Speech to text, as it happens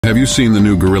Have you seen the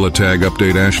new Gorilla Tag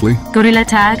update, Ashley? Gorilla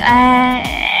Tag?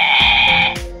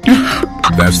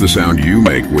 That's the sound you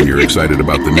make when you're excited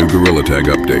about the new Gorilla Tag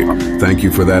update. Thank you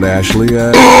for that, Ashley.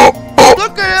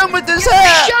 Look at him with his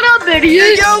hat! Shut up, idiot!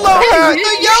 The yellow hat!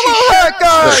 The yellow hat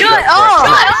guy! Shut up!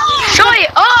 Shut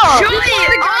up!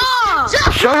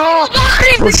 Shut up!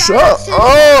 Shut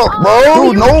up,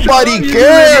 bro! Nobody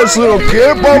cares, little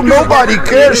kid, bro! Nobody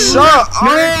cares! Shut up,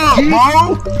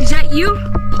 bro! Is that you?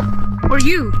 Or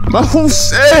you? Man, who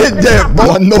said that,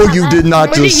 bro? I know you did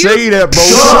not just say that,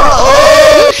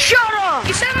 bro. Shut up!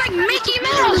 You sound like Mickey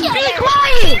Mouse! Be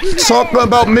quiet! Talking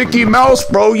about Mickey Mouse,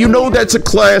 bro. You know that's a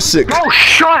classic. Oh,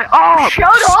 shut up! Shut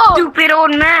up! Stupid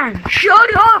old man!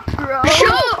 Shut up, bro!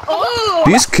 Shut up!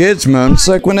 These kids, man, it's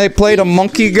like when they play the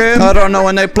monkey game. I don't know,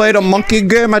 when they play the monkey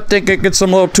game, I think it gets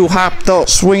them a little too hopped up,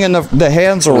 swinging the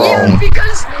hands around. Yeah,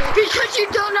 because you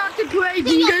don't have to play,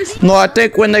 because... No, I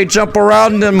think when they jump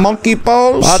around in the monkey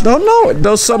pose, I don't know, it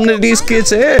does something to these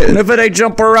kids' head. Whenever they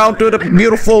jump around through the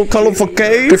beautiful, colorful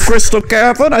cave, the crystal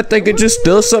cavern, I think it just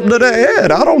does something to their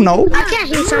head. I don't know. I can't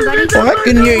hear somebody. Oh, I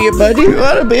can hear you, buddy. You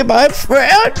wanna be my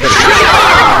friend?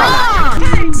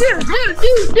 Hey,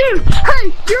 dude!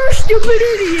 Hey, you're a stupid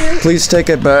idiot! Please take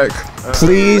it back.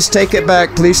 Please take it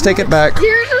back. Please take it back.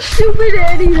 You're a stupid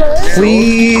idiot!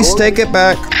 Please take it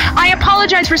back. I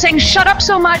apologize for saying shut up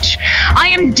so much. I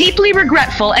am deeply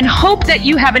regretful and hope that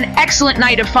you have an excellent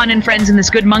night of fun and friends in this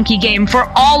good monkey game. For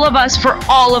all of us,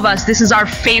 this is our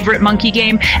favorite monkey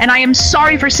game, and I am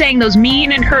sorry for saying those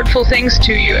mean and hurtful things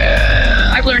to you.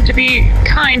 I've learned to be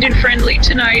kind and friendly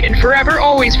tonight, and forever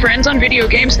always friends on video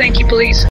games. Thank you, police.